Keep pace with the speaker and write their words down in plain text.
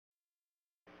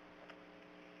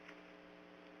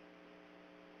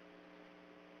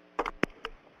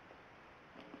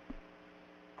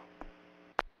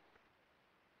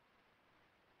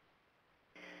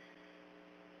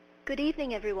Good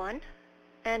evening, everyone,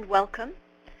 and welcome.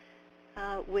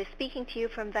 We're speaking to you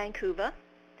from Vancouver.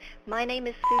 My name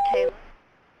is Sue Taylor,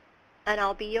 and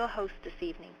I'll be your host this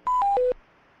evening.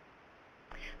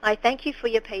 I thank you for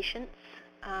your patience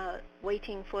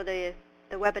waiting for the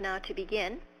webinar to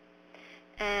begin.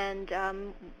 And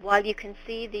while you can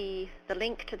see the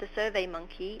link to the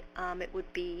SurveyMonkey, it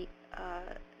would be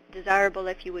desirable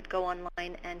if you would go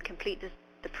online and complete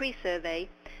the pre-survey,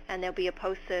 and there'll be a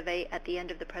post-survey at the end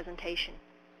of the presentation.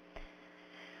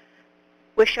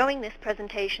 We're showing this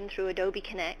presentation through Adobe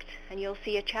Connect, and you'll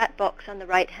see a chat box on the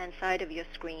right-hand side of your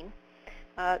screen.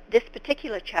 This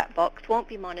particular chat box won't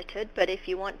be monitored, but if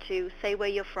you want to say where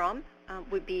you're from,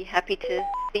 we'd be happy to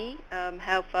see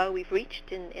how far we've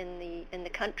reached in the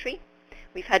country.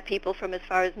 We've had people from as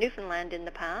far as Newfoundland in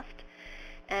the past.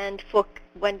 And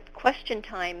when question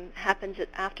time happens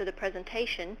after the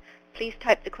presentation, please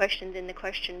type the questions in the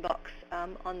question box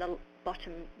on the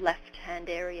bottom left-hand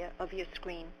area of your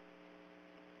screen.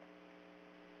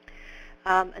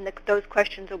 And those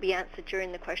questions will be answered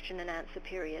during the question and answer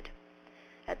period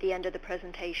at the end of the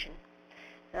presentation.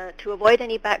 To avoid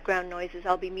any background noises,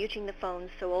 I'll be muting the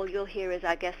phones, so all you'll hear is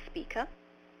our guest speaker.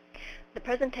 The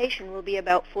presentation will be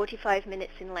about 45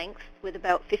 minutes in length, with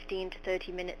about 15 to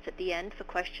 30 minutes at the end for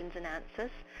questions and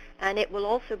answers, and it will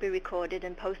also be recorded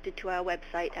and posted to our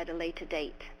website at a later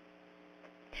date.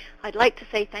 I'd like to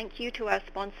say thank you to our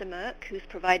sponsor, Merck, who's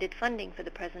provided funding for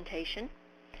the presentation.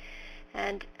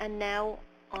 And now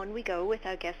on we go with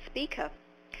our guest speaker.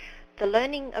 The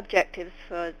learning objectives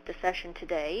for the session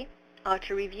today are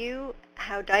to review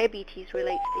how diabetes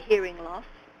relates to hearing loss,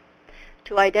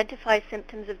 to identify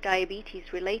symptoms of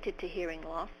diabetes related to hearing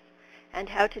loss, and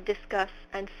to discuss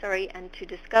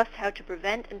how to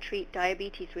prevent and treat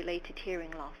diabetes-related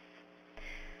hearing loss.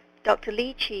 Dr.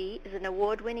 Li Chi is an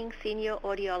award-winning senior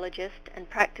audiologist and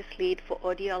practice lead for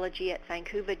audiology at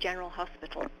Vancouver General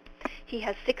Hospital. He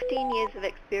has 16 years of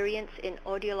experience in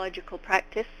audiological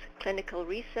practice, clinical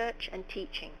research, and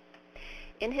teaching.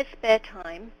 In his spare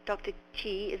time, Dr. Chi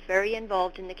is very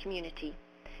involved in the community.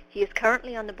 He is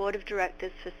currently on the Board of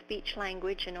Directors for Speech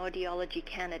Language and Audiology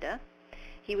Canada.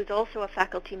 He was also a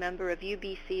faculty member of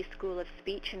UBC School of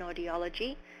Speech and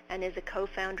Audiology and is a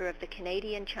co-founder of the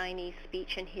Canadian Chinese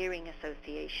Speech and Hearing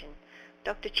Association.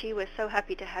 Dr. Chi, we're so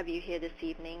happy to have you here this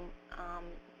evening,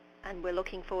 and we're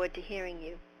looking forward to hearing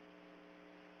you.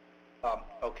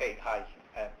 Okay, hi.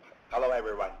 Hello,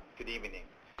 everyone. Good evening.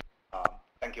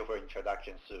 Thank you for the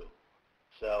introduction, Sue.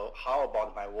 So how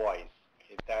about my voice?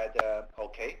 Is that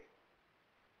okay?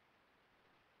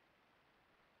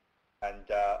 And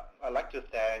I'd like to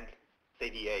thank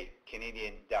CDA,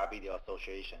 Canadian Diabetes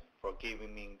Association, for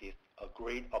giving me this a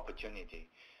great opportunity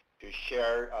to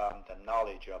share the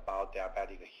knowledge about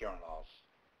diabetic hearing loss.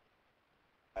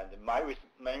 And my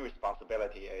main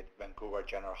responsibility at Vancouver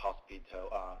General Hospital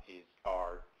is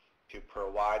to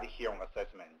provide hearing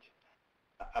assessment,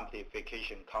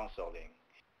 amplification counseling,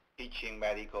 teaching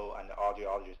medical and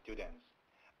audiology students.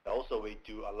 Also, we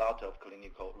do a lot of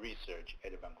clinical research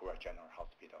at Vancouver General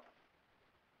Hospital.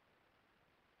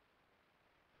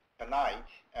 Tonight,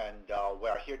 and we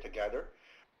are here together,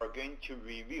 we're going to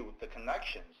review the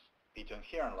connections between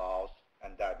hearing loss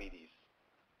and diabetes.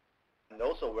 And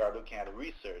also, we are looking at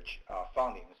research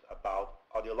findings about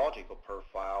audiological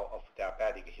profile of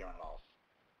diabetic hearing loss.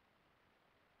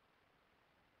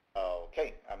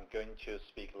 Okay, I'm going to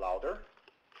speak louder.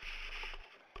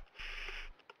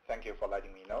 Thank you for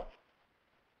letting me know.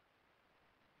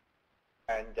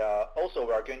 And also,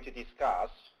 we are going to discuss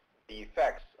the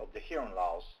effects of the hearing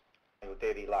loss in your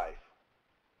daily life.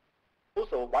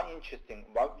 Also, one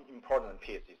important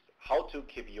piece is how to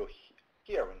keep your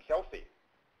hearing healthy,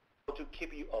 how to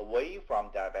keep you away from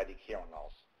diabetic hearing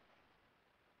loss.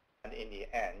 And in the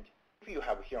end, if you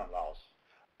have hearing loss,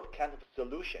 what kind of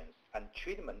solutions and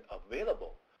treatment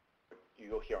available for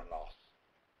your hearing loss?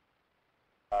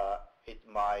 Is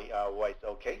my voice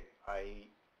okay? I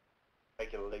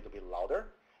make it a little bit louder.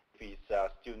 If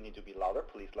it still need to be louder,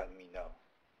 please let me know.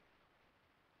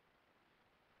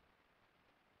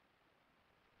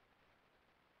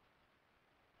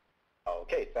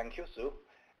 Okay, thank you, Sue.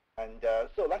 And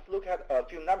so let's look at a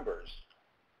few numbers.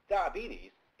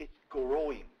 Diabetes is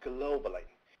growing globally,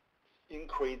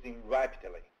 increasing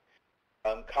rapidly.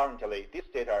 Currently, this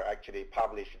data are actually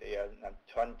published in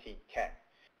 2010.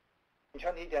 In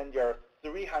 2010, there are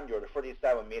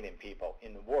 347 million people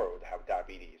in the world have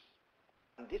diabetes.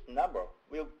 And this number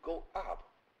will go up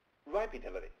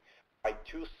rapidly by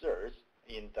 2/3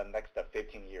 in the next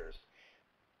 15 years.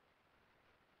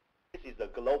 This is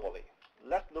globally.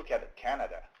 Let's look at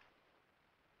Canada.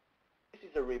 This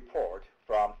is a report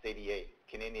from CDA,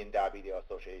 Canadian Diabetes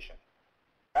Association.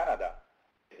 Canada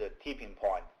is the tipping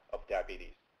point of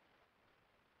diabetes.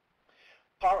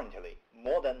 Currently,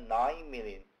 more than 9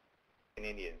 million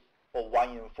Canadians, or 1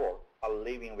 in 4, are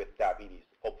living with diabetes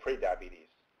or pre-diabetes.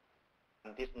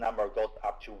 And this number goes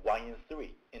up to 1 in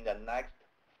 3 in the next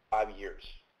 5 years.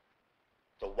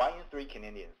 So 1 in 3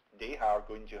 Canadians, they are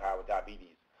going to have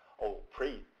diabetes or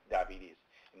pre-diabetes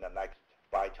in the next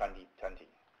by 2020.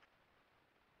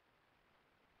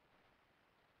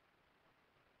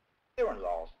 Hearing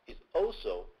loss is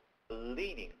also a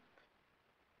leading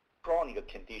chronic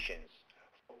conditions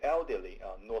for elderly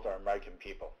North American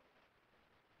people.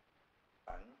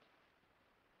 And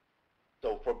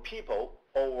so for people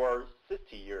over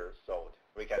 60 years old,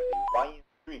 we can see 1 in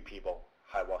 3 people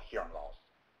have a hearing loss.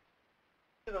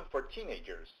 Even for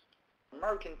teenagers,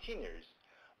 American teenagers,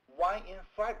 1 in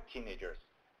 5 teenagers,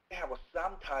 they have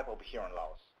some type of hearing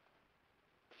loss,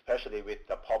 especially with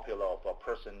the popular of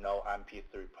personal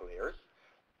MP3 players,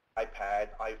 iPad,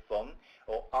 iPhone,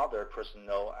 or other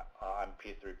personal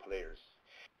MP3 players.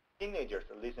 Teenagers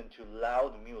listen to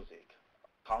loud music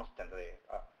constantly,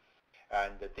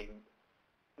 and they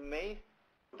may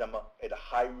put them at a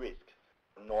high risk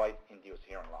of noise-induced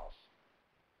hearing loss.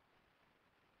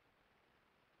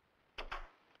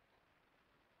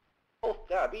 Both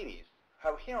diabetes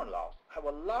have hearing loss, have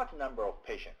a large number of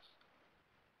patients.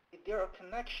 Is there a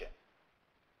connection?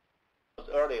 As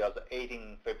early as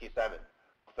 1857,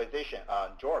 physician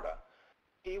Jordan,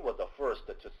 he was the first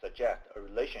to suggest a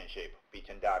relationship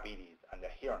between diabetes and the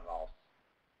hearing loss.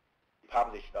 He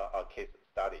published a case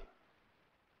study.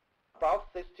 About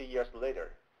 60 years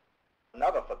later,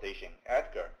 another physician,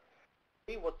 Edgar,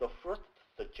 he was the first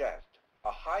to suggest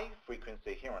a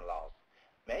high-frequency hearing loss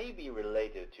may be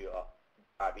related to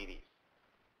diabetes.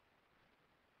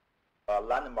 A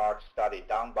landmark study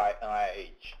done by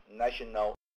NIH,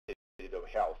 National Institute of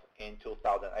Health, in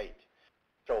 2008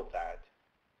 showed that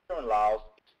hearing loss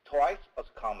is twice as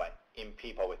common in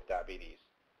people with diabetes.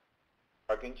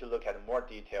 We're going to look at more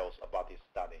details about this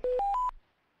study.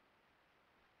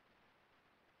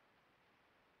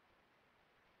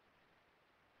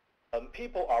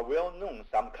 People are well known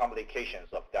some complications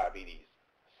of diabetes,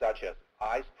 such as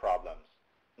eyes problems,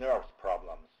 nerves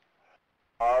problems,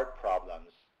 heart problems,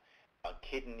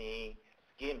 kidney,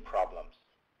 skin problems.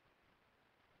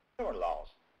 Hearing loss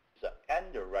is an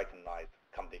under-recognized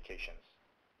complication.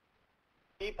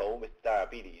 People with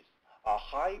diabetes are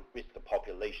high-risk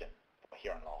population for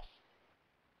hearing loss.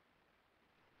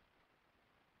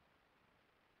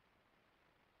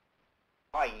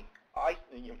 Eyes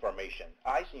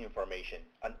information,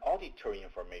 and auditory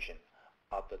information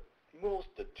are the most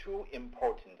two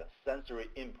important sensory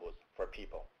inputs for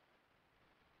people.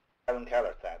 Helen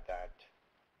Keller said that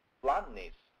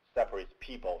blindness separates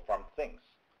people from things.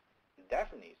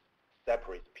 Deafness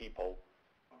separates people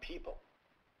from people.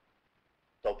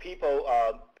 So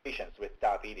patients with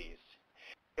diabetes,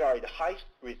 they are at high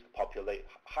risk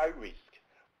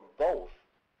for both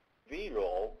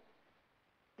visual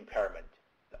impairment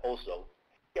and also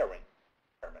hearing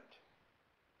impairment.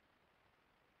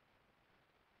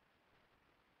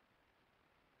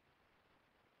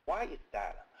 Why is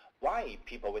that? Why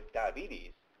people with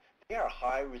diabetes, they are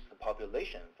high-risk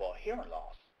population for hearing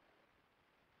loss?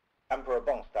 Emperor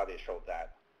Bone study showed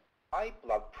that high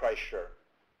blood pressure,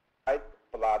 high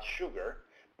blood sugar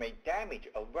may damage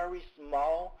a very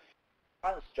small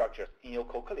structures in your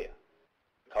cochlea,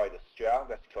 called stria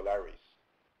vascularis.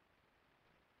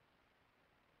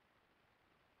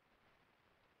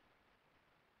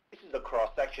 This is a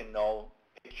cross-sectional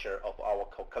picture of our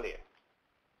cochlea.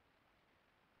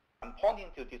 I'm pointing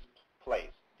to this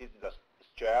place. This is the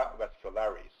stria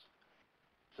vascularis.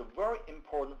 It's very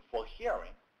important for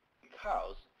hearing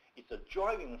because it's a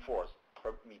driving force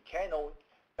for mechanical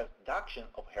transduction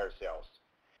of hair cells.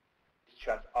 It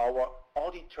transfers our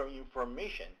auditory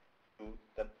information to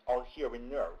the hearing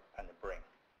nerve and the brain.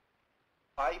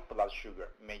 High blood sugar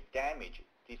may damage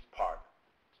this part,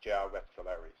 stria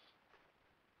vascularis.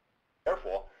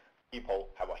 Therefore, people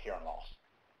have a hearing loss.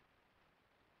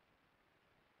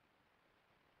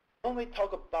 When we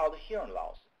talk about hearing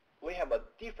loss, we have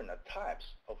different types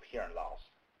of hearing loss,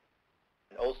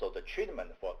 and also the treatment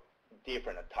for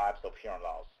different types of hearing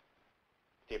loss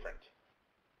different.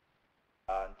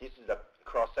 This is a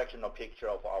cross-sectional picture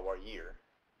of our ear.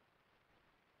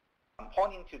 I'm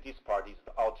pointing to this part is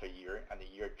the outer ear and the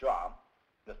eardrum,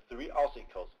 the 3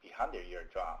 ossicles behind the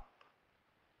eardrum.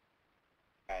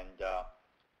 And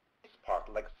this part,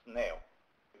 like snail,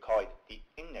 we call it the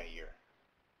inner ear.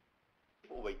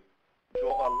 If we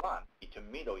draw a line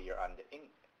between middle ear and the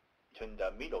between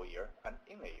the middle ear and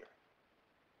inner ear.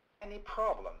 Any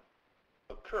problem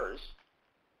occurs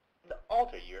in the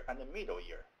outer ear and the middle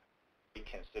ear, we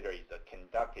consider it a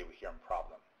conductive hearing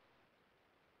problem.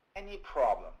 Any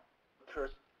problem occurs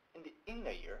in the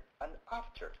inner ear and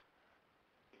after,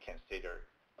 we consider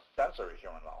sensory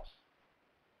hearing loss.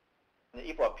 And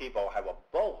if people have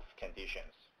both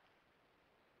conditions,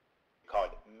 we call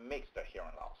it mixed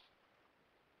hearing loss.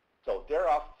 So there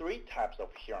are three types of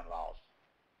hearing loss: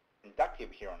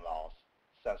 inductive hearing loss,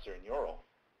 sensory neural,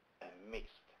 and mixed.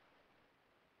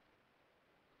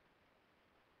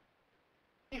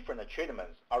 Different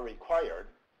treatments are required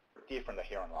for different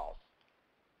hearing loss.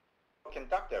 For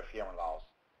conductive hearing loss,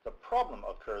 the problem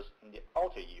occurs in the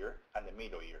outer ear and the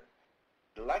middle ear.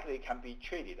 It likely can be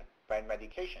treated by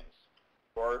medications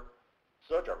or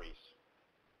surgeries.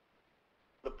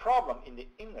 The problem in the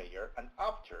inner ear and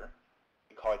after,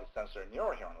 we call it sensory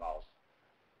neural hearing loss.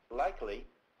 Likely,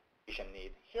 patient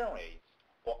need hearing aids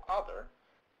or other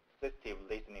assistive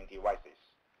listening devices.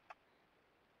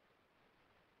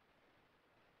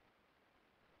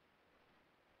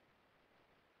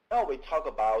 Now we talk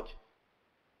about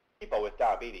people with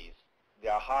diabetes. They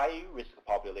are high-risk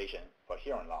population for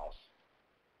hearing loss.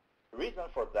 The reason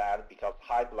for that is because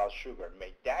high blood sugar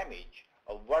may damage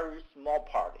a very small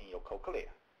part in your cochlea.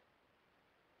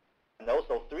 And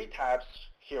also three types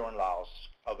hearing loss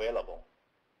available.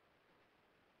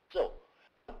 So,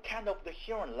 what kind of the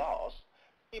hearing loss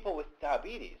people with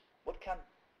diabetes, what kind of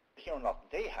hearing loss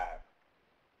they have?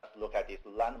 Let's look at this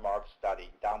landmark study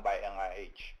done by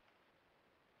NIH.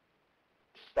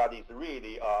 Studies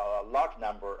really a large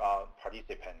number of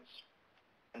participants.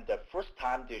 And the first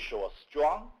time they show a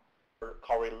strong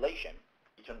correlation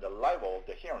between the level of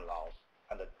the hearing loss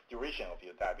and the duration of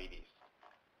your diabetes.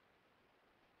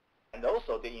 And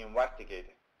also they investigate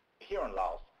hearing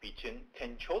loss between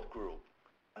controlled group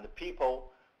and the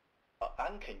people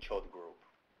uncontrolled group.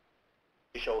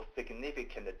 They show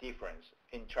significant difference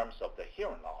in terms of the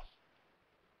hearing loss.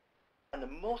 And the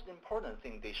most important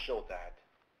thing, they show that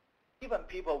even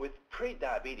people with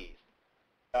pre-diabetes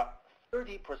are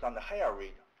 30% higher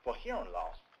rate for hearing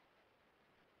loss.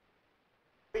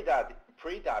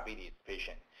 Pre-diabetes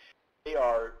patient,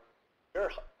 their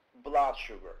blood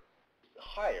sugar is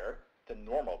higher than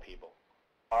normal people.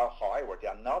 However, they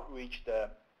are not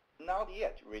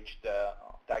yet reached the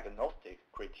diagnostic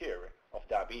criteria of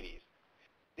diabetes.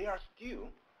 They are still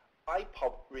high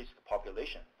risk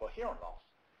population for hearing loss.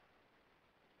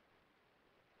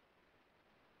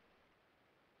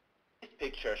 This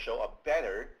picture shows a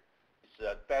better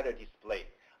display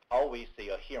how we see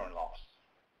a hearing loss.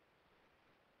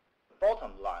 The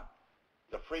bottom line,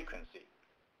 the frequency,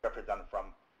 represented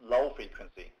from low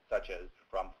frequency, such as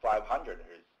from 500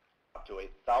 Hz up to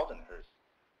 8,000 Hz.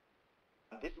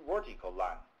 And this vertical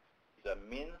line is the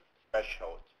mean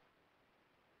threshold.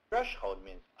 Threshold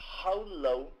means how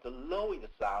low the lowest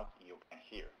sound you can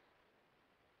hear.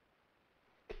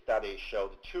 This study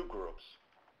showed two groups.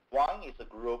 One is a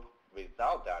group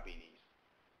without diabetes,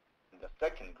 and the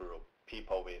second group,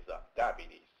 people with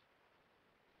diabetes.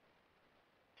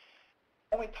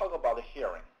 When we talk about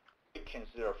hearing, we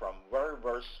consider from very,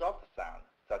 very soft sound,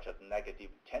 such as negative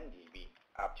 10 dB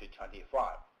up to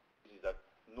 25. This is the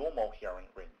normal hearing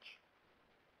range.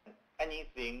 And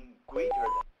anything greater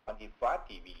than 25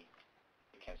 dB,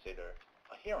 we consider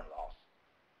a hearing loss.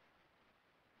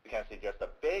 You can see there's a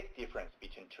big difference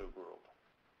between two groups.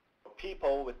 For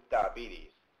people with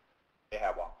diabetes, they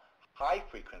have a high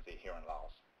frequency hearing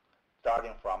loss,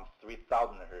 starting from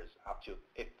 3,000 Hz up to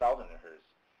 8,000 Hz,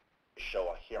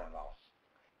 show a hearing loss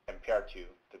compared to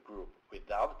the group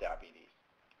without diabetes.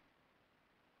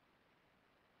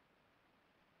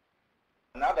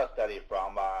 Another study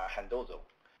from Hendozo,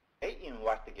 they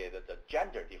investigated the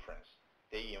gender difference.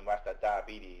 They investigated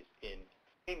diabetes in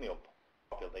female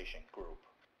population group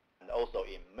and also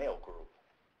in male group.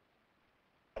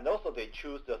 And also they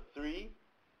choose the three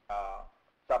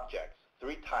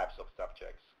types of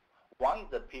subjects. One is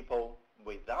the people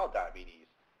without diabetes.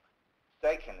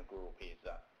 Second group is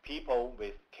people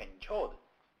with controlled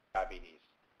diabetes.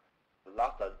 The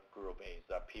last group is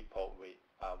people with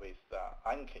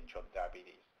uncontrolled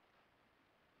diabetes.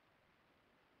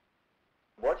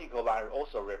 Vertical line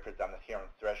also represents the hearing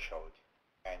threshold,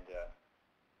 and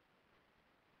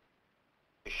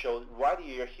it shows right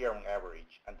ear hearing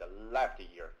average and the left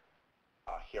ear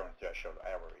hearing threshold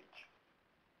average.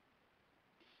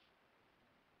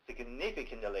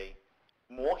 Significantly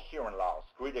more hearing loss,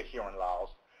 greater hearing loss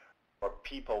for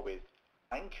people with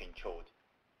uncontrolled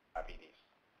diabetes.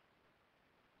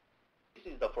 This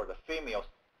is for the female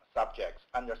subjects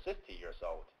under 60 years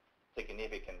old.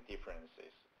 Significant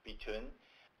differences between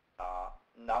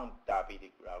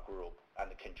non-diabetic group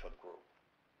and the control group.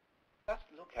 Let's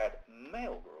look at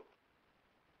male group.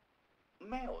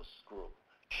 Males group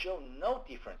show no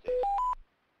differences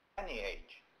any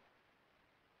age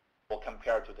or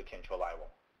compared to the control level,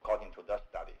 according to the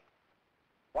study.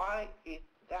 Why is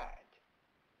that?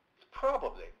 It's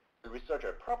probably, the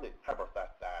researcher probably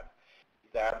hypothesized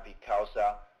that because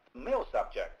male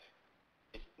subject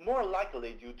is more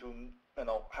likely due to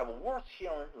have worse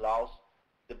hearing loss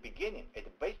at the beginning, at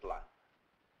the baseline,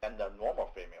 than the normal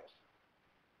females.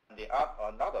 And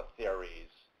another theory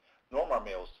is normal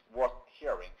males' worse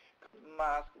hearing could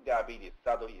mask diabetes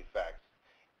subtle effects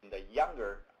in the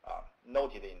younger,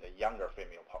 noted in the younger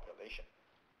female population.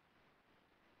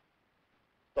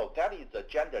 So that is the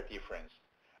gender difference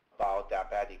about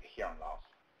diabetic hearing loss.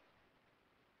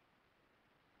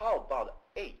 How about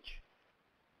age?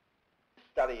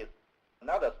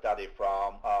 Another study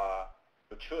from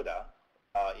Utruda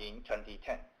in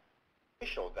 2010. It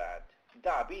showed that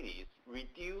diabetes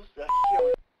reduced the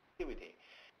hearing activity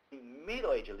in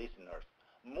middle-aged listeners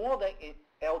more than in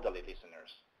elderly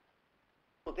listeners.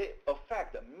 So they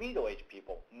affect middle-aged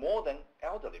people more than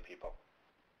elderly people.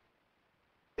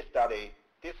 This study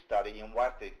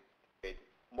investigated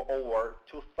over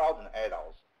 2,000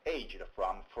 adults aged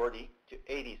from 40 to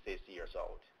 86 years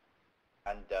old.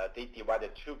 And they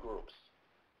divided two groups.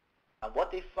 And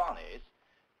what they found is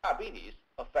diabetes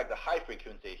affects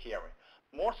high-frequency hearing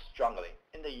more strongly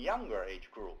in the younger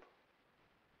age group.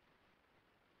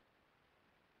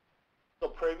 So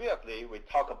previously, we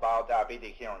talked about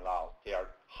diabetic hearing loss. There are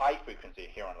high-frequency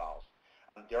hearing loss.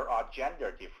 And there are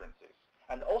gender differences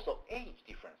and also age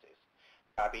differences.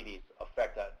 Diabetes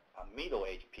affects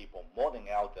middle-aged people more than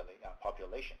elderly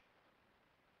population.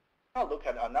 Now look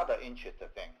at another interesting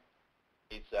thing.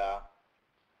 It's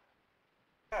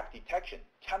gap detection,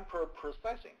 temporal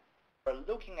processing. We're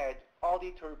looking at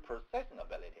auditory processing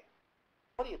ability.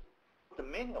 What is the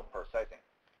meaning of processing?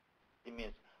 It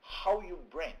means how you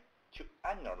brain to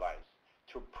analyze,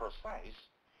 to process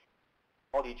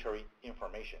auditory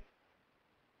information.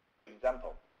 For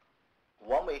example,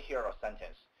 when we hear a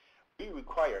sentence, we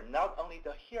require not only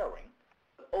the hearing,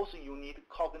 but also you need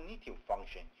cognitive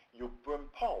function, your brain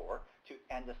power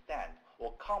to understand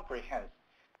or comprehend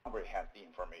the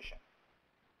information.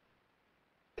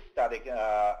 This study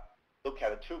look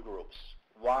at two groups.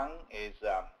 One is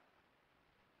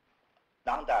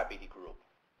non-diabetic group.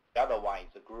 The other one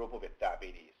is a group with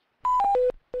diabetes.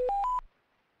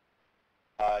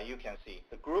 You can see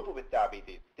the group with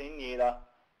diabetes, they need a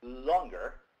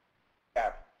longer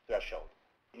gap threshold.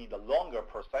 They need a longer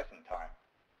processing time.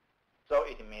 So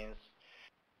it means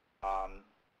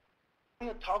when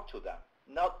you talk to them,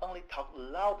 not only talk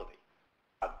loudly,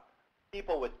 but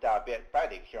people with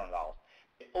diabetic hearing loss,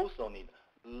 they also need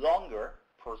longer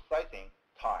processing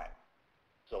time.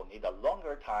 So need a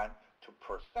longer time to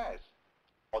process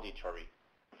auditory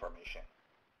information.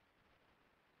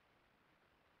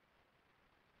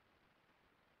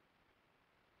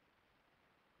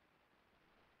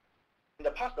 In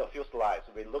the past few slides,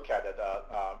 we look at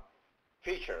the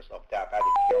features of diabetic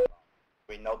hearing loss.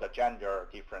 We know the gender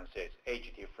differences,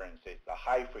 age differences, the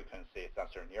high frequency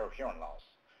sensory nerve hearing loss,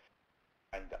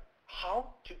 and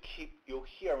how to keep your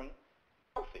hearing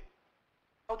healthy,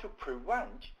 how to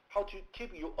prevent, how to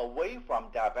keep you away from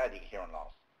diabetic hearing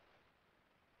loss.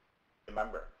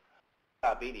 Remember,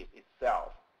 diabetes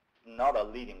itself is not a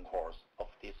leading cause of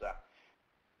these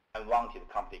unwanted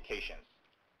complications.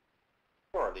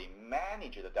 Poorly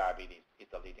manage the diabetes is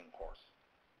the leading cause.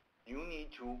 You need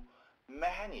to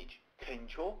manage,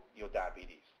 control your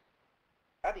diabetes.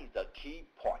 That is the key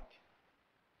point.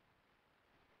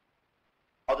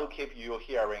 How to keep your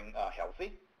hearing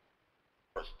healthy?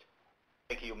 First,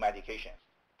 take your medications.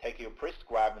 Take your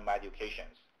prescribed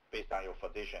medications based on your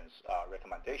physician's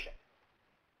recommendation.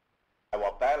 Have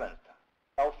a balanced,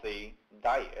 healthy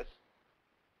diet,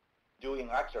 doing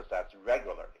exercise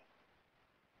regularly.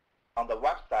 On the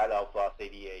website of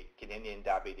CDA, Canadian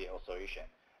Diabetes Association,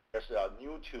 there's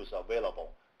new tools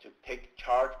available to take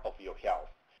charge of your health.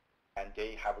 And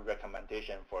they have a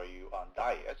recommendation for you on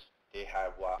diets. They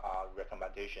have a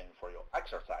recommendation for your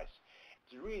exercise.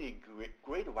 It's really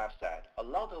great website, a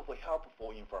lot of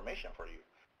helpful information for you.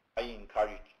 I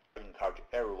encourage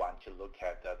everyone to look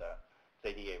at the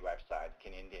CDA website,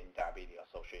 Canadian Diabetes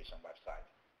Association website.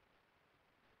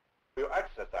 For your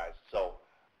exercise, so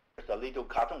there's a little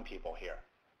cartoon people here.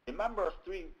 Remember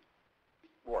three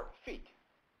words, feet,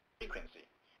 frequency.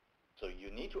 So you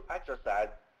need to exercise,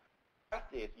 at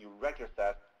least you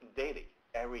exercise daily,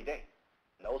 every day,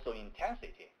 and also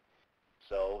intensity.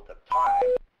 So the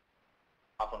time,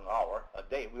 half an hour a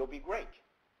day will be great.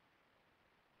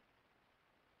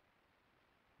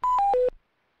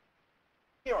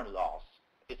 Hearing loss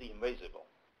is invisible.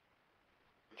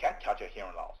 You can't touch a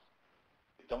hearing loss.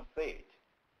 You don't see it.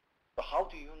 So how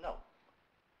do you know?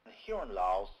 And hearing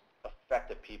loss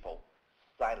affects people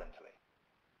silently.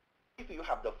 If you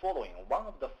have the following, one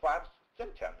of the 5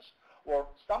 symptoms, or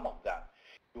some of them,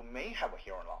 you may have a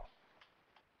hearing loss.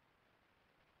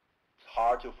 It's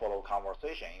hard to follow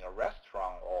conversation in a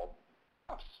restaurant or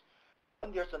pubs.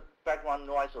 When there's a background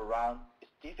noise around,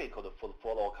 it's difficult to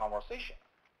follow a conversation.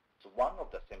 It's one of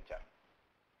the symptoms.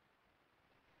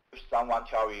 If someone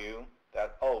tells you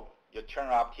that, oh, you turn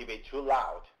up TV too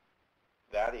loud,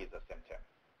 that is a symptom.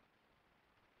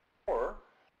 Or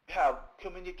you have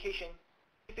communication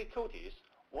difficulties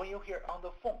when you hear on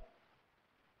the phone.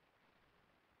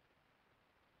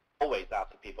 Always ask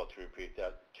people to repeat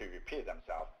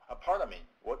themselves. Pardon me.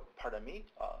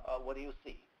 What do you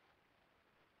see?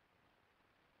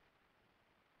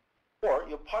 Or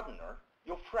your partner,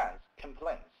 your friends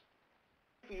complains.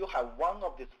 If you have one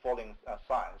of these following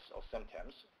signs or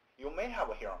symptoms, you may have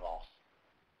a hearing loss.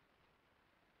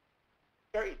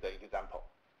 Here is the example.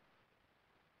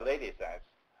 The lady says,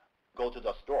 go to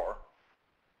the store,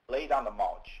 lay down the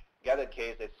couch, get a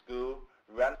case at school,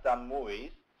 rent some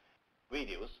movies,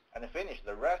 videos, and finish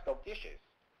the rest of dishes.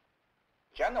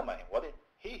 Gentleman, what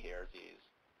he hears is,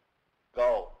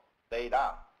 go, lay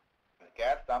down, and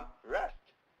get some rest.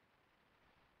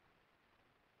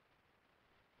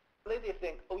 Lady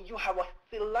thinks, oh, you have a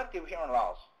selective hearing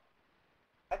loss.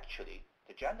 Actually,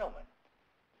 the gentleman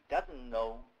doesn't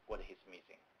know what he's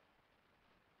missing.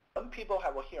 When people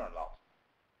have a hearing loss,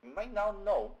 you might not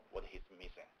know what he's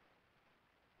missing.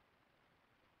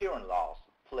 Hearing loss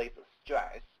places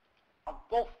stress on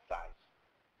both sides,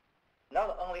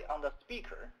 not only on the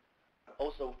speaker, but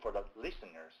also for the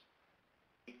listeners,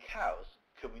 because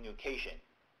communication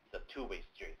is a two-way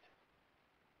street.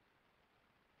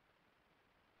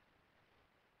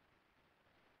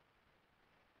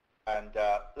 And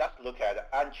let's look at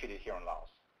untreated hearing loss.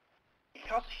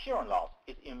 Because hearing loss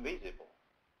is invisible,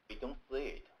 we don't see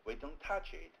it, we don't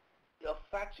touch it, it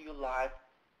affects your life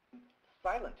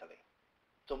silently.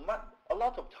 So a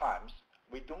lot of times,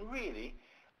 we don't really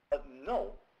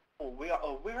know, or we are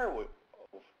aware of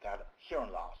that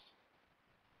hearing loss.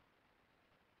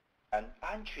 And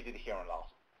untreated hearing loss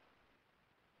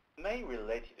may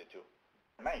relate to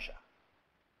dementia.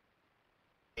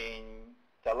 In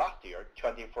the last year,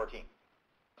 2014,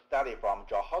 a study from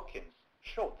Johns Hopkins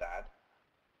showed that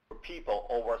for people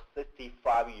over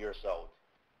 65 years old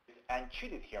with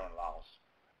untreated hearing loss,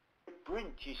 brain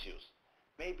tissues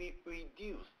may be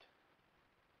reduced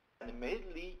and may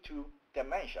lead to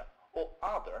dementia or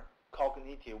other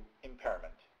cognitive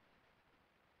impairment.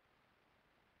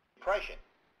 Depression.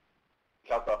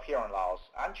 Because of hearing loss,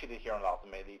 untreated hearing loss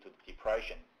may lead to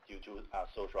depression due to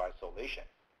social isolation.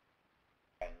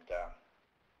 And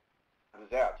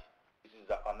that, this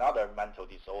is another mental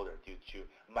disorder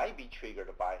might be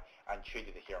triggered by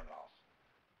untreated hearing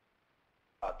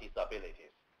loss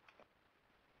disabilities.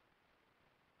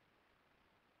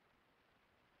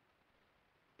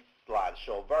 This slide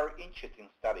shows a very interesting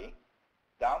study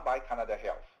done by Canada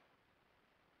Health.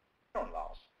 Hearing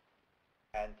loss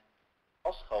and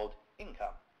household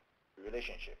income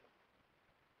relationship.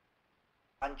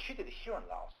 Untreated hearing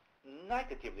loss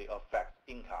negatively affects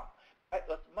income by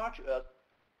as much as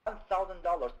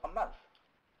 $1,000 a month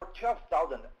or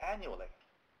 $12,000 annually.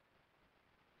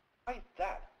 Why is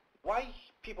that? Why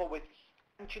people with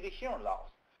untreated hearing loss,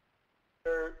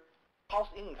 their house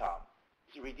income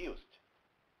is reduced?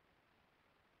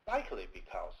 Likely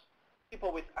because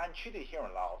people with untreated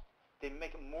hearing loss, they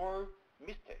make more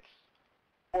mistakes,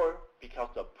 or because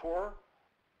of poor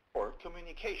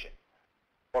communication,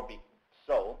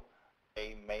 so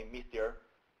they may miss their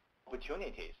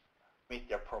opportunities, miss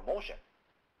their promotion,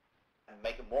 and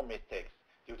make more mistakes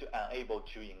due to unable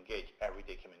to engage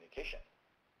everyday communication.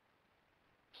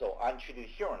 So untreated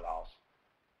hearing loss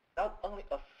not only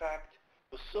affect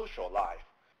the social life,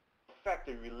 affect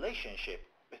the relationship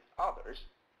with others,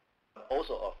 but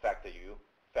also affect your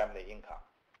family income.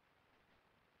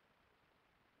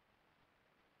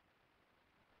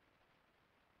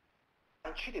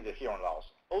 Untreated hearing loss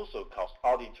also causes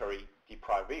auditory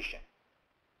deprivation.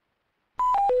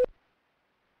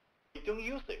 You don't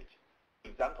use it. For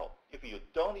example, if you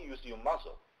don't use your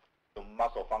muscle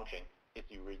function is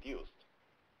reduced.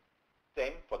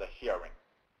 Same for the hearing.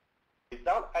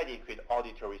 Without adequate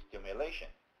auditory stimulation,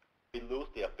 we lose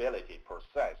the ability to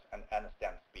process and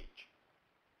understand speech.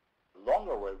 The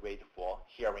longer we wait for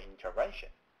hearing intervention,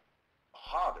 the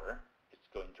harder it's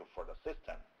going to for the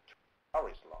system to recover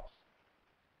its loss.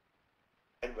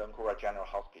 At Vancouver General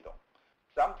Hospital,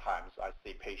 sometimes I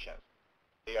see patients,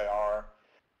 they are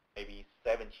maybe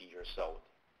 70 years old,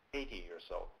 80 years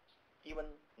old, even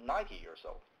 90 years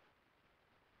old.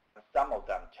 And some of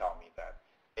them tell me that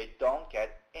they don't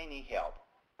get any help,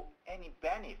 any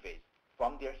benefits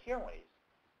from their hearing aids.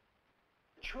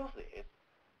 The truth is,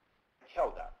 I tell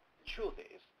them, the truth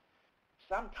is,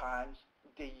 sometimes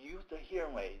they use the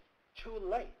hearing aids too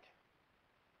late.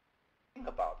 Think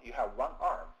about it, you have one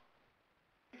arm.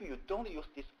 If you don't use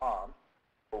this arm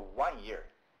for 1 year,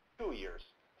 2 years,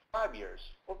 5 years,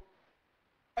 or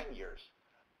 10 years,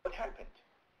 what happened?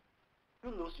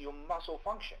 You lose your muscle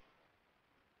function.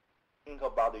 Think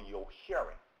about your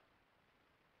hearing.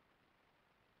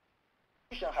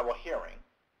 Patients have a hearing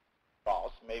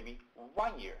loss maybe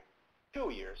 1 year,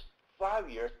 2 years, 5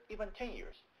 years, even 10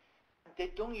 years.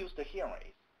 They don't use the hearing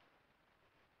aids.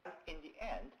 And in the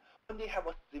end, when they have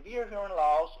a severe hearing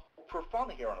loss or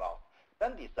profound hearing loss,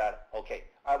 then they decide, okay,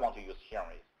 I want to use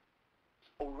hearing aids.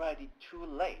 It's already too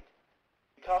late,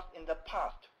 because in the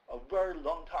past, a very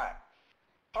long time,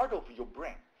 part of your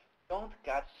brain don't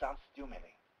get some stimuli,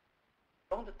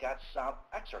 don't get some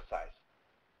exercise.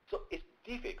 So it's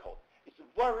difficult. It's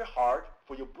very hard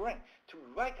for your brain to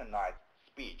recognize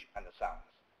speech and sounds.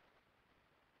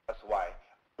 That's why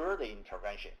early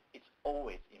intervention is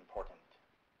always important.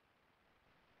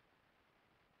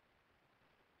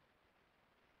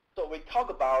 So we talk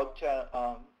about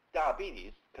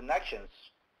diabetes, connections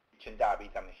between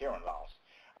diabetes and hearing loss,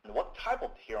 and what type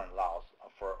of hearing loss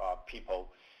for people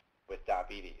with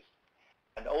diabetes,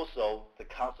 and also the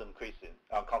consequences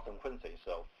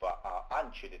of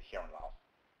untreated hearing loss.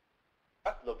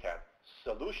 Let's look at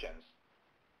solutions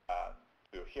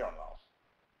to hearing loss.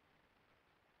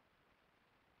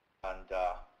 And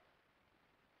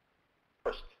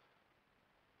first,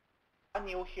 a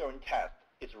new hearing test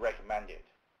is recommended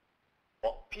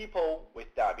for people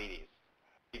with diabetes,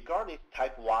 regardless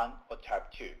type 1 or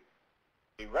type 2.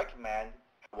 We recommend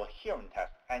a hearing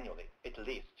test annually, at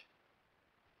least.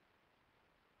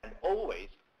 And always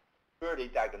early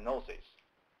diagnosis,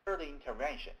 early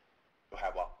intervention to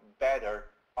have a better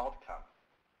outcome.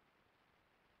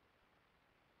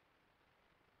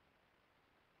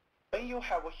 When you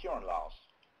have a hearing loss,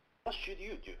 what should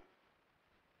you do?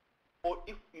 Or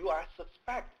if you are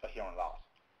suspect a hearing loss,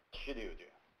 what should you do?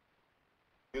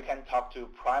 You can talk to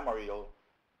primary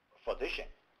physician,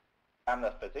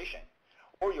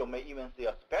 or you may even see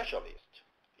a specialist,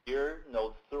 ear,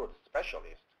 nose, throat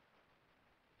specialist.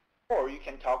 Or you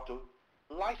can talk to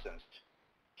licensed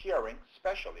hearing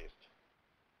specialist.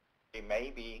 It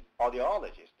may be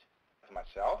audiologist, like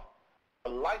myself,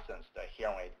 or licensed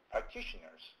hearing aid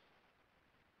practitioners.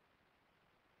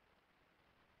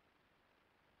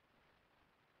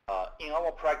 In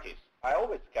our practice, I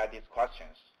always get these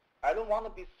questions. I don't want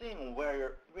to be seen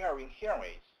wearing hearing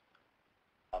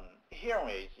aids. Hearing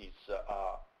aids is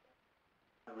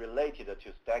related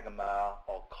to stigma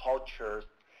or cultures,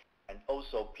 and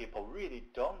also people really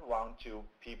don't want to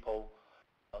people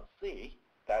see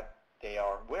that they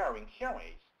are wearing hearing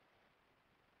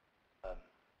aids.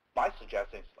 My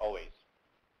suggestion is always,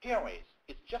 hearing aids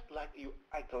is just like your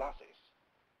eyeglasses.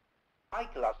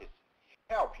 Eyeglasses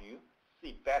help you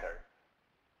see better,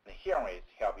 and hearing aids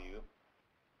help you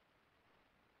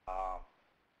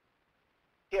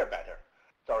hear better.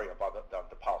 Sorry about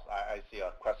the pause. I see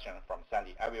a question from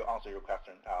Sandy. I will answer your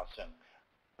question soon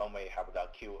when we have the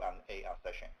Q&A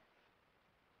session.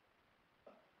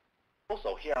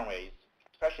 Also, hearing aids,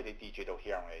 especially digital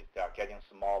hearing aids, they are getting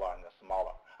smaller and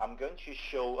smaller. I'm going to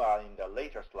show in the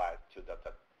later slides to the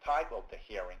type of the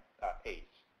hearing aids.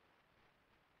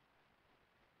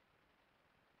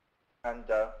 And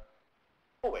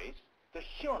always, the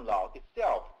hearing loss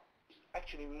itself is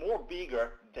actually more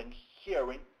bigger than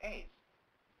hearing aids.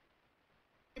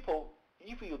 People,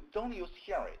 if you don't use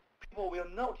hearing aids, people will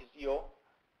notice your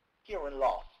hearing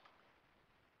loss.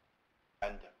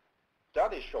 And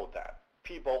studies show that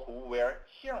people who wear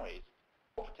hearing aids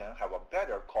often have a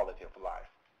better quality of life.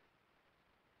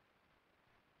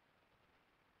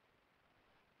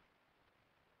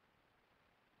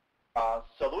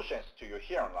 Solutions to your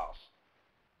hearing loss.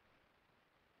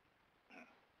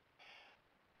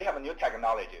 We have new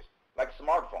technologies like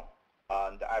smartphone,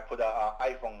 and I put an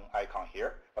iPhone icon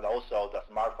here, but also the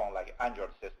smartphone like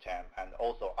Android system and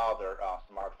also other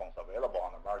smartphones available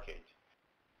on the market.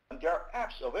 And there are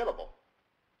apps available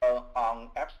on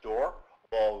App Store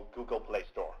or Google Play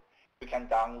Store. You can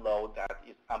download that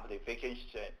is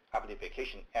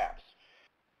amplification apps,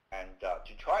 and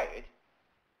to try it,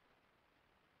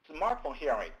 smartphone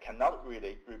hearing aid cannot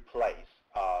really replace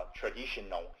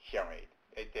traditional hearing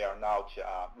aid. They are not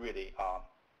really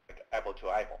like apple to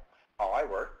apple.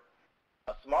 However,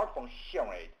 a smartphone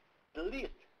hearing aid at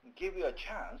least give you a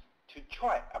chance to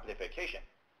try amplification.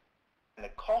 And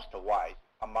cost-wise,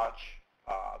 are much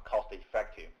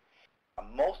cost-effective.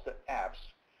 Most apps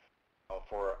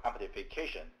for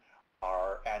amplification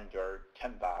are under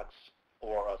 $10,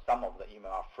 or some of them even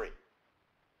are free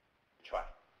to try.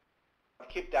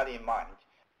 Keep that in mind.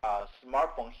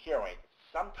 Smartphone hearing,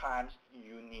 sometimes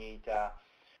you need,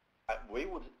 we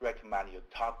would recommend you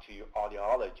talk to your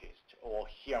audiologist or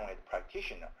hearing aid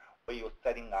practitioner when you're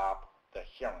setting up the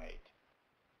hearing aid.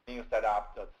 When you set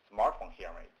up the smartphone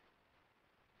hearing aid.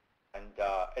 And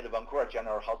at Vancouver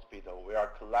General Hospital, we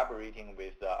are collaborating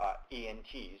with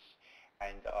ENTs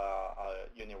and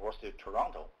University of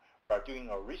Toronto. We are doing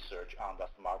a research on the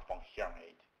smartphone hearing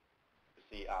aid to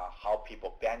see how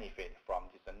people benefit from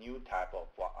this new type of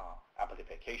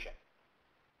amplification.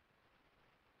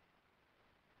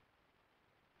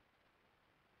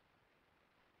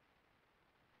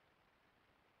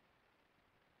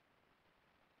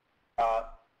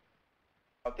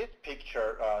 This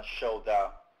picture shows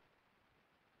the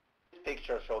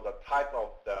type of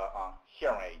the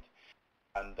hearing aid,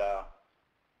 and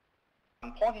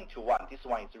I'm pointing to one. This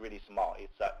one is really small.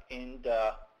 It's in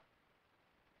the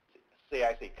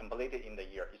CIC, completed in the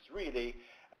ear. It's really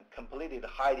completely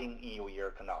hiding in your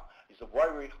ear canal. It's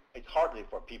hardly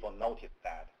for people notice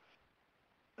that.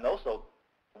 And also,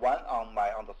 one on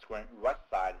the screen right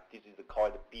side, this is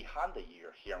called behind the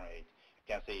ear hearing aid.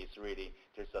 You can see it's really,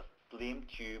 there's a slim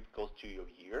tube goes to your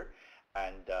ear,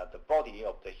 and the body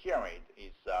of the hearing aid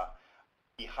is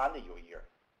behind your ear.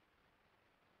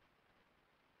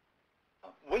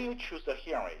 When you choose a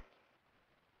hearing aid,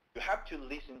 you have to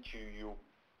listen to your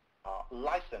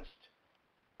licensed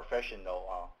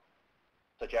professional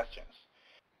suggestions,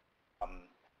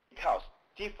 because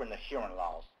different hearing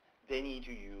loss, they need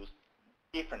to use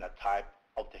different type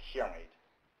of the hearing aid.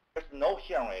 There's no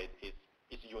hearing aid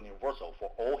is universal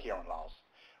for all hearing loss.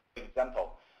 For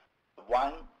example,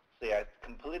 one say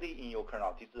completely in your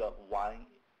canal, this is one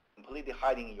completely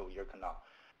hiding in your ear canal.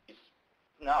 It's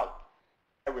not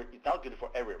good for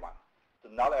everyone. So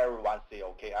not everyone say,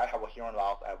 okay, I have a hearing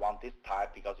loss, I want this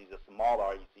type because it's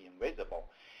smaller, it's invisible.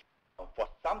 For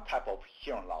some type of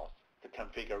hearing loss, the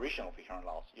configuration of hearing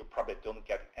loss, you probably don't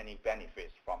get any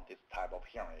benefits from this type of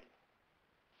hearing aid.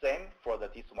 Same for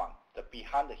this one, the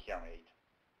behind the hearing aid.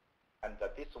 And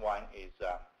this one is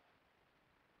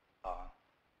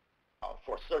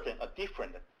for certain a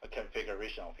different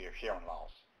configuration of your hearing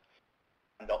loss.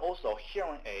 And also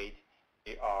hearing aid,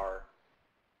 they are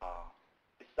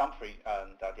something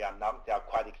that they are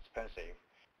quite expensive.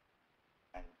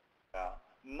 And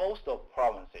most of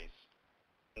provinces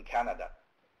in Canada,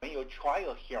 when you try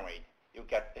a hearing aid, you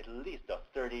get at least a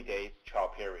 30 days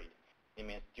trial period. It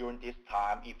means during this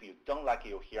time, if you don't like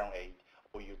your hearing aid,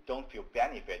 or you don't feel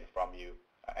any benefit from your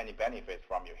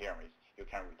hearing aids, you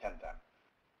can return them.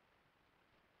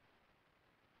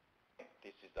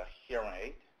 This is a hearing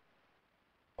aid.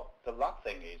 The last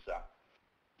thing is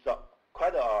it's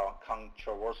quite a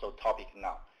controversial topic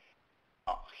now.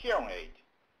 Hearing aid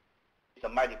is a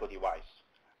medical device.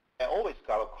 I always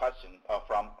got a question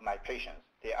from my patients.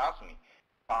 They ask me,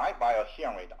 can I buy a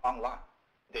hearing aid online?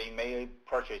 They may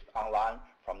purchase online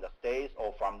from the States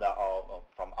or from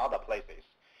other places.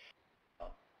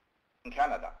 In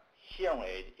Canada, hearing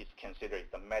aid is considered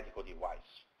a medical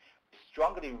device. We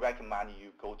strongly recommend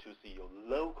you go to see your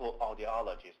local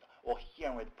audiologist or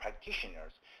hearing aid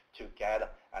practitioners to get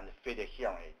and fit a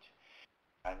hearing aid.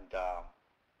 And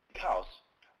because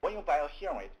when you buy a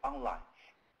hearing aid online,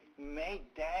 it may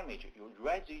damage your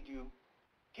residual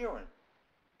hearing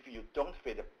if you don't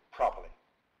fit it properly.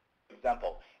 For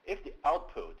example, if the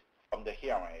output from the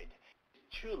hearing aid is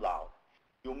too loud,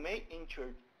 you may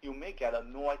get a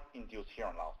noise-induced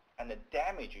hearing loss and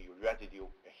damage your residual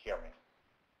hearing.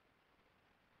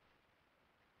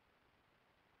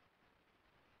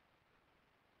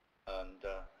 And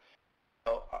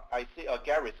so I see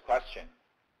Gary's question.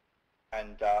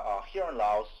 And hearing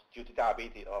loss due to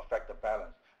diabetes affect the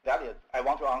balance. That is, I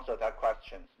want to answer that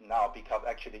question now because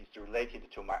actually it's related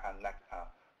to my next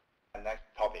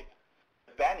topic.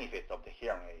 The benefits of the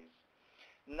hearing aids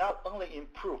not only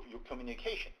improve your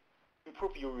communication,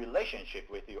 improve your relationship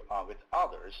with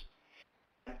others,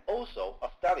 and also a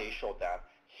study showed that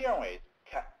hearing aids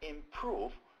can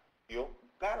improve your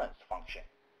balance function.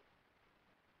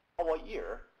 Our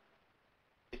ear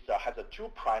has two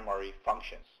primary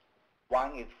functions.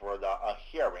 One is for the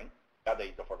hearing, the other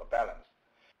is for the balance.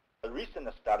 A recent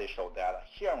study showed that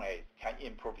hearing aids can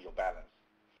improve your balance.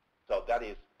 So that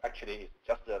is actually, it's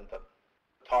just the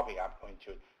topic I'm going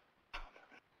to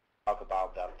talk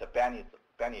about, the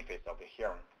benefits of the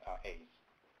hearing aids.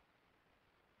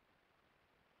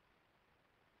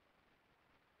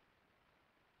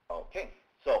 Okay,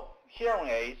 so hearing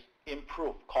aids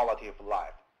improve quality of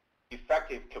life,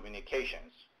 effective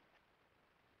communications.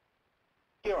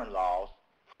 Hearing loss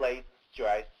place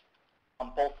stress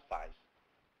on both sides,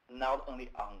 not only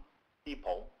on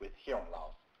people with hearing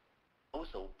loss,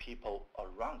 also people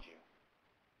around you.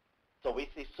 So we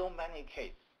see so many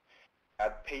cases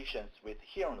that patients with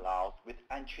hearing loss, with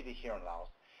untreated hearing loss,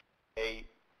 they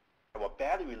have a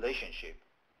bad relationship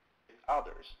with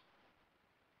others.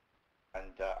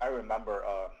 And I remember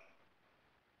a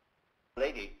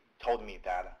lady told me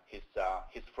that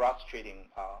his frustrating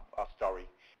story.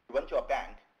 He went to a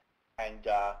bank, and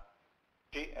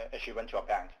she went to a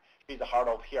bank. She's hard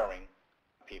of hearing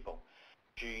people.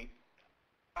 She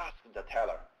asked the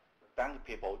teller, bank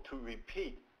people, to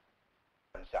repeat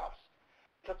themselves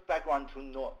because background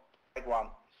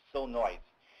so noisy.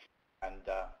 And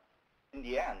in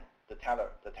the end, the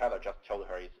teller just told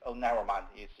her, "Oh, never mind.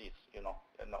 It's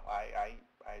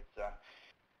I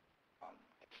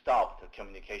stopped the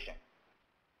communication."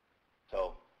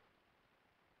 So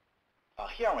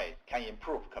hearing aids can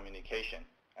improve communication,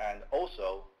 and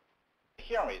also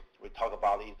hearing aids we talk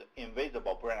about is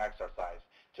invisible brain exercise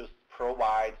to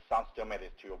provide some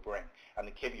stimulus to your brain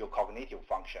and keep your cognitive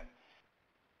function.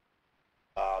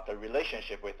 The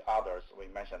relationship with others, we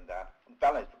mentioned that.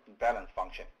 Balance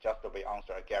function, just the way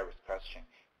answer Gary's question.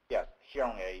 Yes,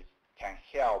 hearing aids can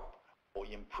help or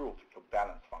improve your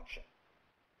balance function.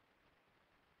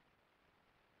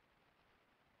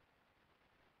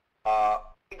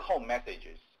 Take-home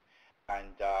messages.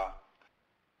 And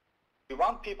we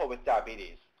want people with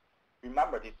diabetes,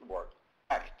 remember this word,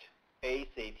 ACT,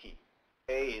 A-C-T.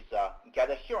 A is get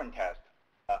a hearing test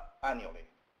annually,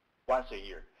 once a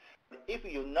year. If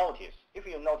you notice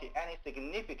any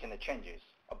significant changes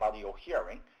about your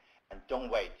hearing, and don't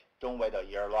wait a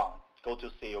year long. Go to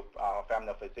see your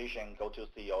family physician, go to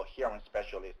see your hearing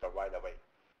specialist right away,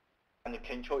 and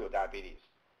control your diabetes.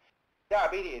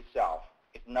 Diabetes itself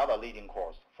is not a leading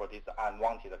cause for these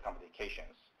unwanted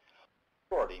complications.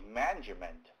 Surely,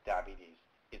 management diabetes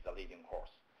is a leading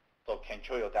cause. So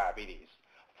control your diabetes.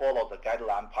 Follow the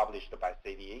guideline published by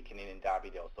CDA, Canadian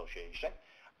Diabetes Association.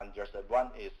 And there's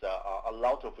one is a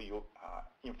lot of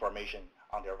information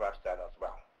on their website as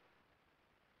well.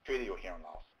 Treat your hearing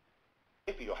loss.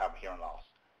 If you have hearing loss,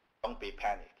 don't be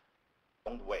panicked.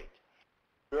 Don't wait.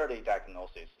 Early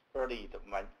diagnosis, early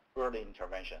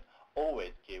intervention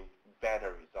always give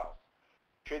better results.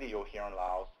 Treat your hearing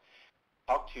loss.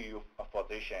 Talk to your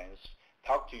physicians.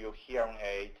 Talk to your hearing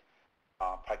aid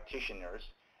practitioners,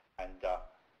 and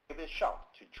give it a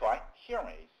shot to try hearing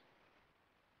aids.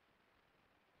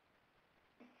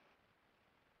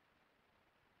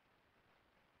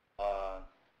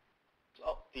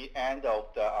 So the end of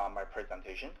my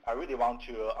presentation. I really want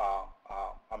to,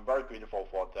 I'm very grateful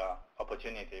for the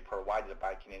opportunity provided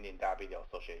by Canadian Diabetes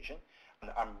Association.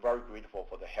 And I'm very grateful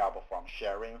for the help from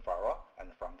Sharon, Farah, and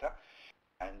Franca.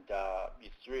 And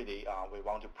it's really, we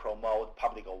want to promote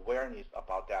public awareness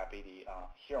about diabetes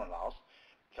hearing loss,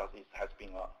 because it has been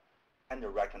an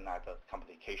under-recognized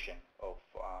complication of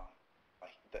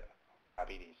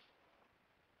diabetes.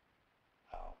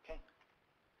 Okay.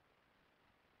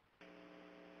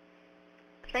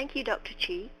 Thank you, Dr.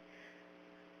 Chi.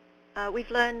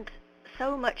 We've learned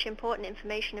so much important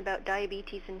information about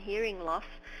diabetes and hearing loss.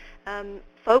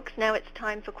 Folks, now it's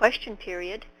time for question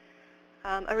period.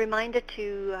 A reminder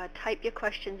to type your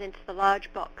questions into the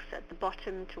large box at the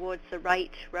bottom towards the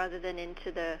right rather than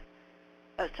into the,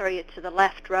 to the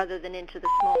left rather than into the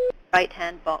small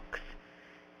right-hand box.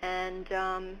 And,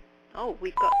 oh,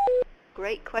 we've got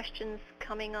great questions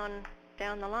coming on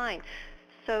down the line.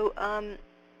 So,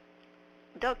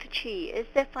 Dr. Chi, is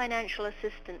there financial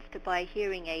assistance to buy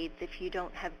hearing aids if you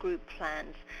don't have group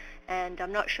plans? And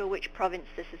I'm not sure which province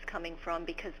this is coming from,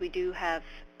 because we do have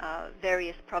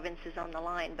various provinces on the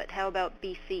line, but how about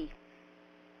BC?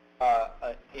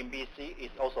 In BC,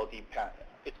 it also depends.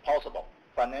 It's possible.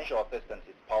 Financial assistance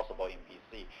is possible in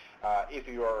BC. If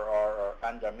you are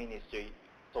under Ministry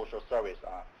Social Service,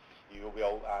 you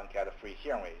will get a free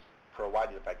hearing aids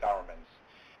provided by governments,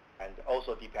 and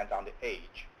also depends on the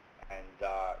age. And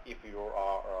if you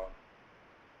are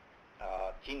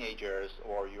teenagers,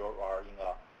 or you are in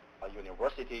a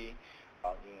university,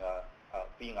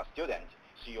 being a student,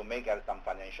 so you may get some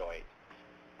financial aid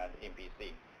and in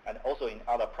BC. And also in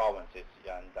other provinces,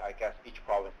 and I guess each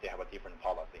province, they have a different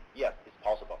policy. Yes, it's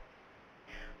possible.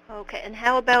 Okay, and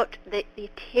how about the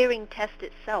hearing test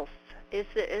itself? Is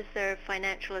there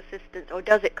financial assistance, or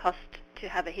does it cost to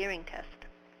have a hearing test?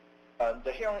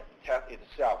 The hearing test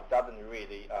itself doesn't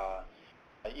really,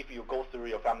 if you go through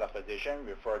your family physician,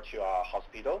 refer to a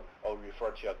hospital, or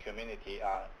refer to a community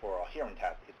for a hearing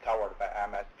test, it's covered by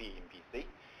MSP in BC.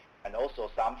 And also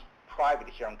some private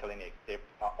hearing clinics, they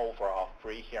offer a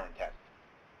free hearing test.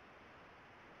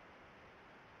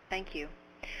 Thank you.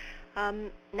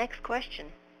 Next question.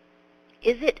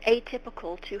 Is it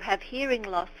atypical to have hearing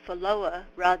loss for lower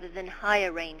rather than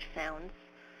higher range sounds?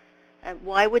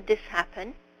 Why would this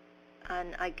happen?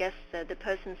 And I guess the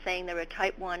person saying they're a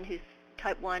type 1 who's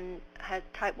has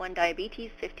type 1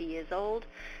 diabetes, 50 years old,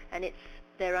 and it's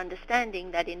their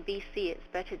understanding that in BC it's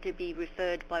better to be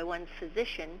referred by one's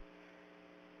physician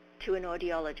to an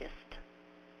audiologist.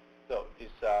 So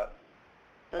it's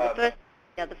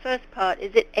the first part,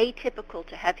 is it atypical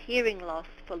to have hearing loss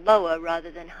for lower rather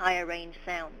than higher range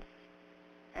sounds?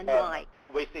 And why?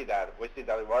 We see that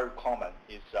very common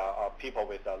is people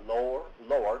with a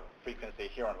lower frequency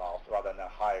hearing loss rather than a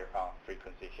higher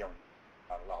frequency hearing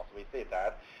loss. We see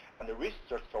that, and the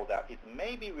research shows that it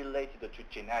may be related to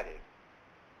genetics.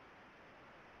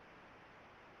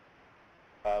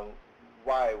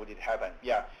 Why would it happen?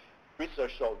 Yeah,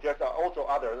 research shows there's also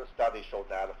other studies show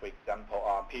that, for example,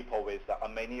 people with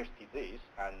Meniere's disease,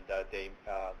 and they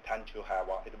tend to have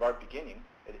at the very beginning,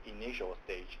 at the initial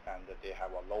stage, and they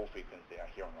have a low frequency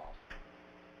hearing loss.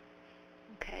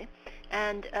 Okay.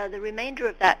 And the remainder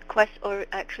of that question, or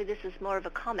actually this is more of a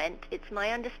comment, it's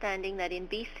my understanding that in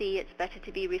BC it's better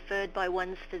to be referred by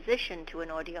one's physician to an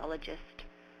audiologist.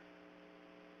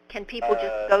 Can people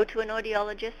just go to an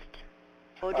audiologist,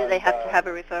 or do they have to have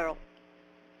a referral?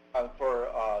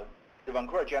 For the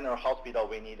Vancouver General Hospital,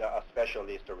 we need a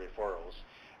specialist referrals.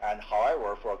 And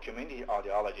however, for a community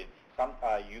audiologist,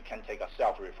 you can take a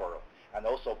self-referral. And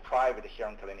also private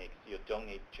hearing clinics, you don't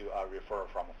need to refer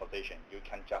from a physician. You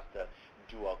can just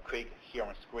do a quick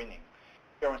hearing screening.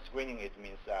 Hearing screening, it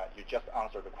means you just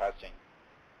answer the question,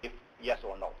 if yes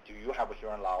or no. Do you have a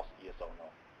hearing loss, yes or no?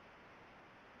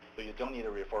 So you don't need a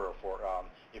referral for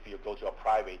if you go to a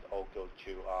private or go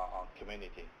to a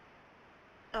community.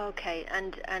 Okay,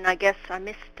 and I guess I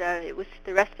missed, it was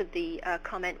the rest of the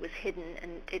comment was hidden,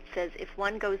 and it says if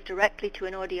one goes directly to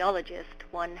an audiologist,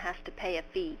 one has to pay a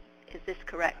fee. Is this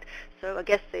correct? So I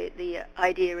guess the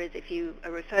idea is if you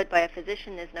are referred by a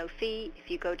physician, there's no fee. If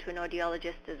you go to an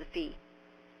audiologist, there's a fee.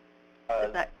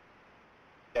 That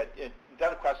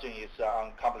question is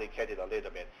complicated a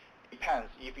little bit. Depends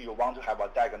if you want to have a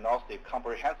diagnostic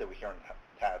comprehensive hearing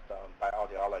test by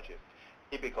audiologist.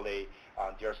 Typically,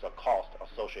 there's a cost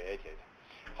associated.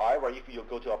 However, if you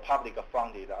go to a public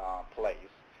funded place,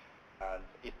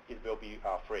 it will be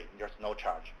free. There's no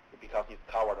charge because it's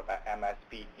covered by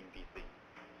MSP in BC.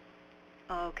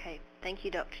 Okay. Thank you,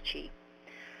 Dr. Chi.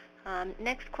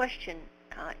 Next question.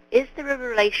 Is there a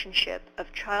relationship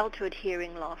of childhood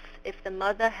hearing loss if the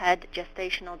mother had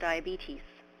gestational diabetes?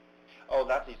 Oh,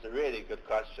 that is a really good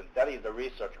question. That is a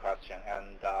research question.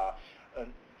 And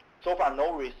so far,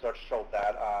 no research showed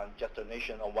that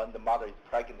gestation or when the mother is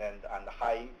pregnant and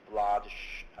high blood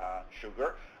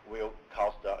sugar will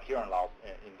cause the hearing loss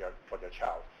for their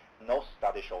child. No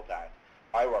study showed that.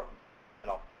 However,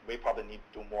 we probably need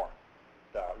to do more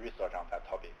research on that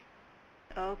topic.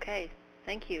 Okay,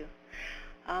 thank you.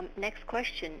 Next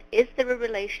question. Is there a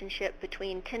relationship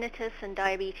between tinnitus and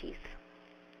diabetes?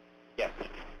 Yes.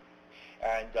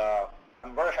 And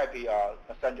I'm very happy,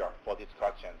 Sandra, for this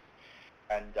question.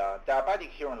 And diabetic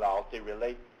hearing loss,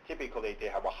 typically they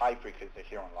have a high frequency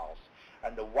hearing loss.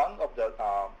 And one of the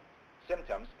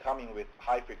symptoms coming with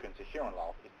high frequency hearing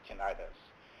loss is tinnitus.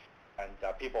 And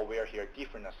people will hear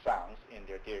different sounds in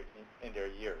their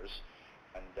ears.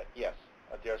 And yes,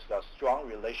 there's a strong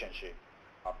relationship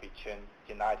between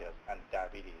tinnitus and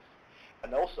diabetes.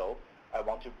 And also, I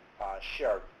want to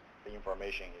share the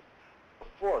information. The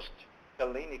first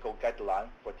clinical guideline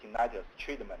for tinnitus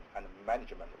treatment and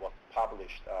management was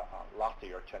published last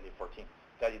year, 2014.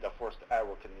 That is the first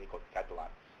ever clinical guideline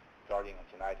regarding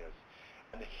tinnitus.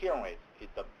 And hearing aid is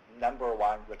the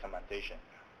 #1 recommendation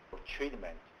for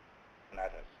treatment of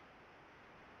tinnitus.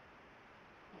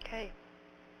 Okay.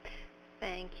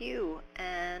 Thank you.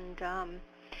 And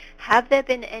has there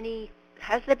been any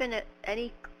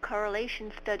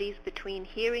correlation studies between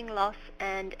hearing loss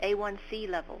and A1C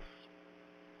levels?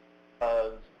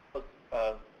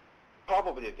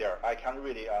 Probably there. I can't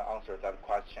really answer that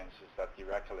question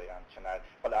directly on tonight.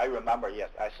 But I remember, yes,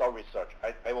 I saw research.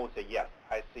 I will say yes.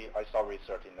 I saw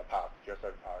research in the past. There's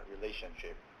a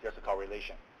relationship. There's a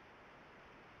correlation.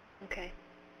 Okay.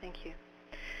 Thank you.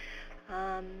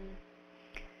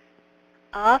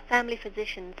 Are family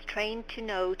physicians trained to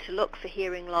know to look for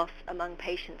hearing loss among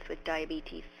patients with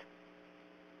diabetes?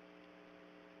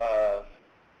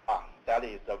 That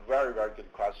is a very, very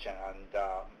good question,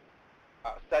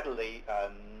 and sadly,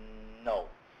 no.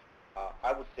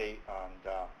 I would say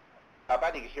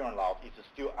diabetic hearing loss is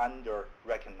still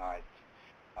under-recognized,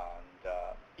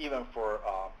 and even for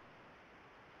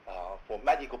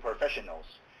medical professionals,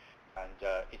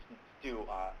 and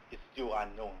it's still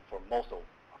unknown for most of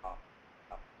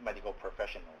medical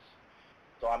professionals.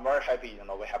 So I'm very happy,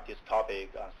 we have this topic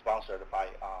sponsored by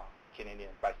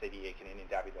CDA, Canadian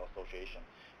Diabetes Association.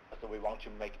 So we want to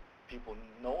make people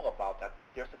know about that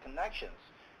there's a connections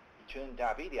between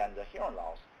diabetes and the hearing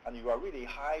loss, and you are really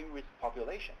high-risk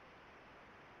population.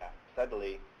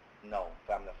 Sadly, no,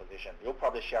 family physician. You'll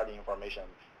probably share the information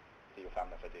with your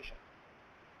family physician.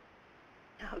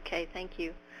 Okay, thank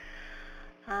you.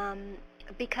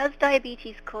 Because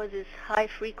diabetes causes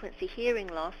high-frequency hearing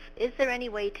loss, is there any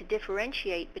way to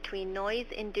differentiate between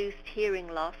noise-induced hearing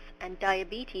loss and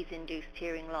diabetes-induced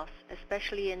hearing loss,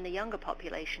 especially in the younger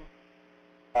population?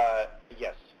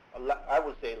 Yes. I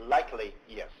would say likely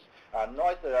yes.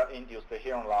 Noise-induced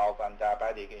hearing loss and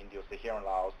diabetic-induced hearing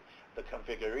loss, the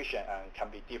configuration can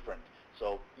be different.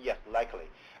 So yes, likely.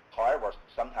 However,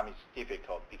 sometimes it's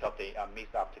difficult because they are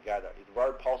mixed up together. It's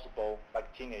very possible,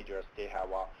 like teenagers, they have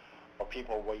or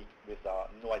people with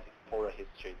noise exposure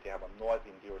history, they have a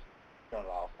noise-induced hearing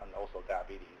loss and also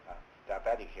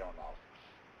diabetic hearing loss.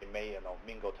 They may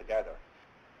mingle together,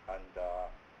 and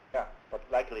but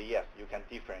likely yes, you can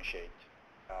differentiate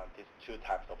these two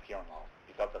types of hearing loss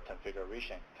because the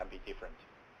configuration can be different.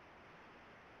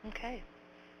 Okay,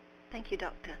 thank you,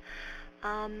 Doctor.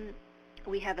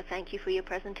 We have a thank you for your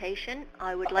presentation.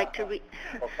 I would like to read.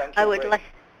 Well,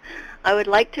 I would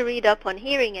like to read up on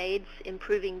hearing aids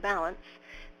improving balance.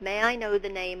 May I know the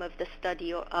name of the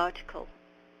study or article?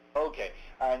 Okay,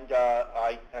 and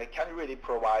I can't really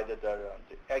provide the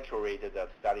accurate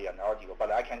study and article,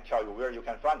 but I can tell you where you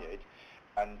can find it.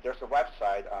 And there's a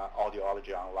website,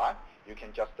 Audiology Online. You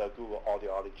can just Google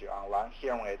Audiology Online,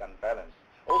 hearing aid and balance.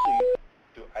 Also, you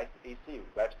to SAC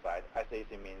website.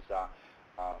 SAC means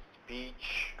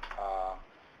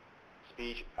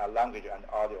Speech, Language and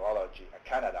Audiology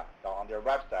Canada. Now on their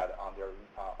website, on their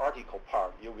article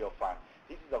part, you will find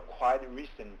this is a quite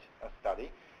recent study,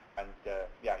 and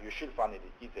you should find it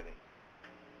easily.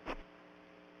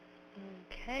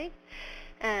 Okay.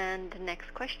 And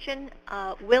next question,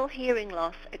 will hearing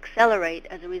loss accelerate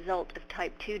as a result of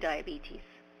type 2 diabetes?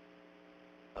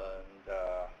 And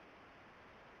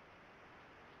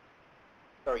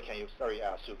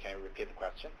Sue, can you repeat the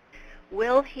question?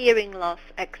 Will hearing loss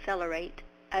accelerate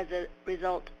as a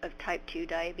result of type 2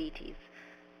 diabetes?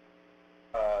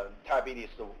 Diabetes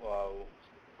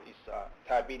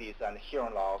and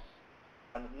hearing loss.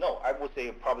 And no, I would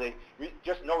say probably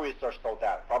just no research showed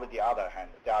that. Probably the other hand,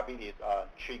 diabetes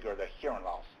trigger the hearing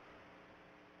loss.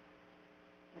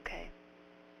 Okay,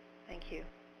 thank you.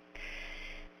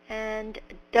 And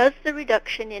does the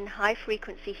reduction in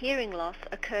high-frequency hearing loss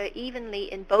occur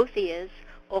evenly in both ears,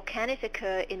 or can it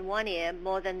occur in one ear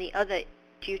more than the other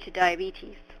due to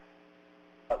diabetes?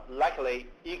 Likely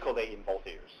equally in both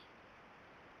ears.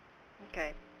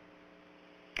 Okay.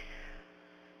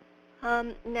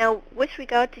 Now, with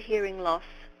regard to hearing loss,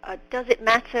 does it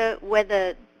matter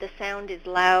whether the sound is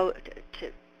loud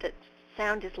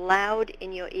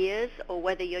in your ears, or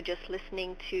whether you're just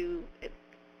listening to,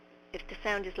 if the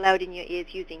sound is loud in your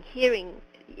ears using hearing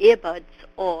earbuds,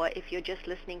 or if you're just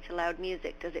listening to loud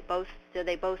music? Do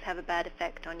they both have a bad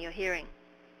effect on your hearing?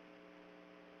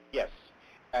 Yes,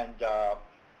 and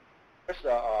there's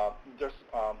a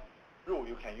rule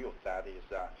you can use that is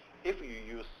if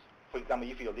you use, for example,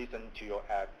 if you listen to your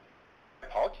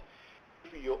iPod,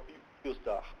 if you use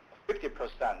the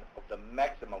 50% of the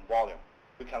maximum volume,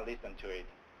 you can listen to it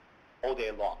all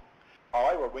day long.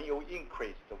 However, when you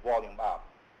increase the volume up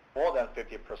more than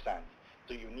 50%,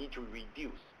 so you need to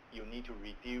reduce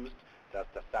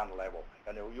the sound level,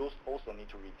 and you also need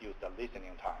to reduce the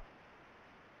listening time.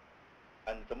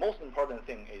 And the most important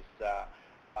thing is the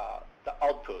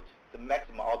output, the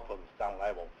maximum output of sound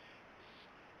level,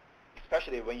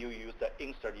 especially when you use the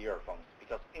insert earphones,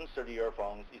 because insert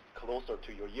earphones is closer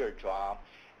to your eardrum,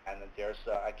 and there's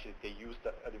actually they use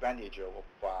the advantage of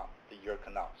the ear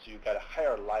canal, so you get a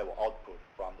higher level output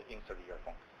from the insert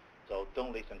earphone. So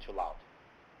don't listen too loud.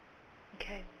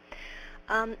 Okay.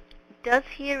 Does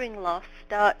hearing loss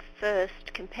start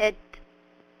first compared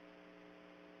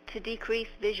to decrease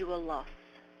visual loss?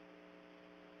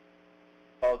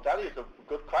 Oh, that is a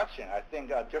good question. I think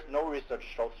there's no research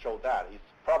show that. It's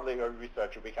probably a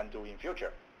research we can do in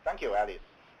future. Thank you, Alice.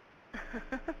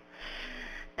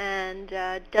 And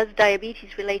does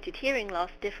diabetes-related hearing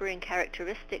loss differ in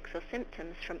characteristics or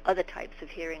symptoms from other types of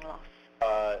hearing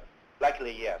loss?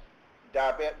 Likely, yes.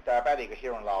 Diabetic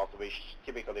hearing loss, which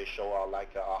typically show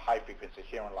like a high-frequency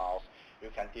hearing loss, you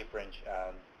can differentiate,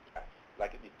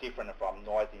 like different from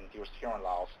noise-induced hearing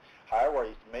loss. However,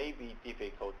 it may be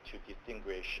difficult to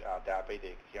distinguish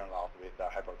diabetic hearing loss with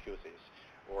hyperacusis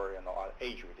or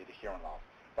age-related hearing loss.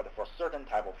 But for certain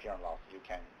type of hearing loss, you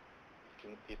can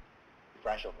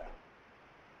differentiate them.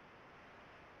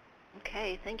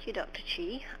 Okay, thank you, Dr.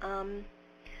 Chi.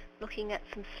 Looking at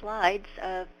some slides.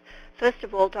 First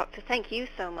of all, Doctor, thank you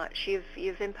so much.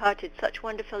 You've imparted such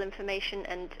wonderful information,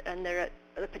 and the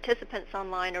participants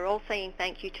online are all saying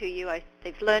thank you to you.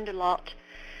 They've learned a lot,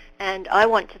 and I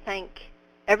want to thank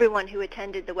everyone who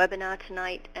attended the webinar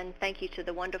tonight, and thank you to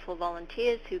the wonderful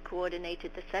volunteers who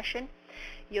coordinated the session.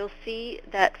 You'll see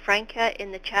that Franca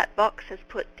in the chat box has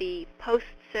put the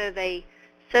post-survey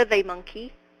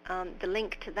SurveyMonkey, the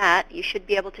link to that. You should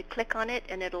be able to click on it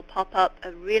and it'll pop up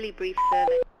a really brief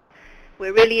survey.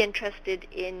 We're really interested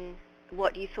in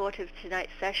what you thought of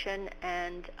tonight's session,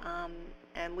 and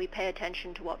we pay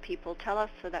attention to what people tell us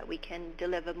so that we can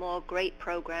deliver more great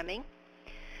programming.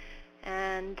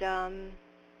 And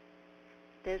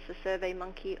there's the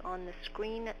SurveyMonkey on the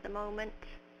screen at the moment.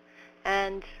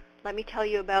 And let me tell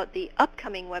you about the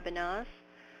upcoming webinars.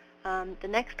 The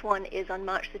next one is on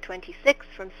March the 26th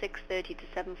from 6:30 to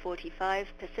 7:45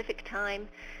 Pacific time,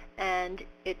 and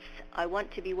it's I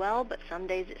Want to Be Well, but Some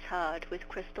Days It's Hard with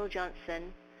Crystal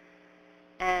Johnson,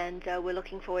 and we're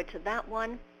looking forward to that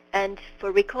one. And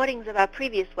for recordings of our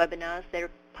previous webinars,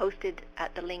 they're posted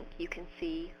at the link you can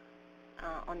see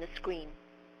on the screen.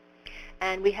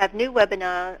 And we have a new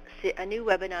webinar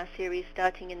series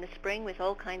starting in the spring with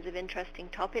all kinds of interesting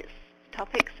topics,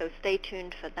 so stay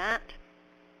tuned for that.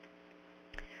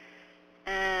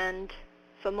 And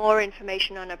for more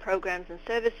information on our programs and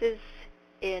services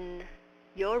in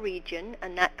your region,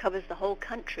 and that covers the whole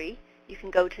country, you can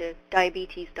go to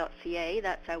diabetes.ca.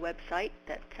 That's our website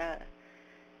that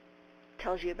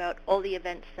tells you about all the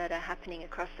events that are happening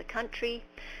across the country.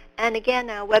 And again,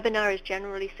 our webinar is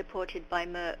generally supported by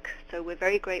Merck, so we're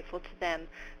very grateful to them.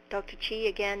 Dr. Chi,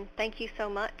 again, thank you so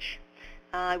much.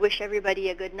 I wish everybody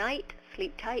a good night.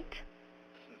 Sleep tight.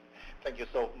 Thank you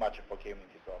so much for giving me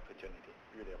this opportunity.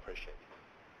 Really appreciate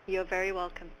it. You're very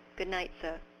welcome. Good night,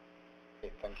 sir.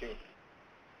 Okay, thank you.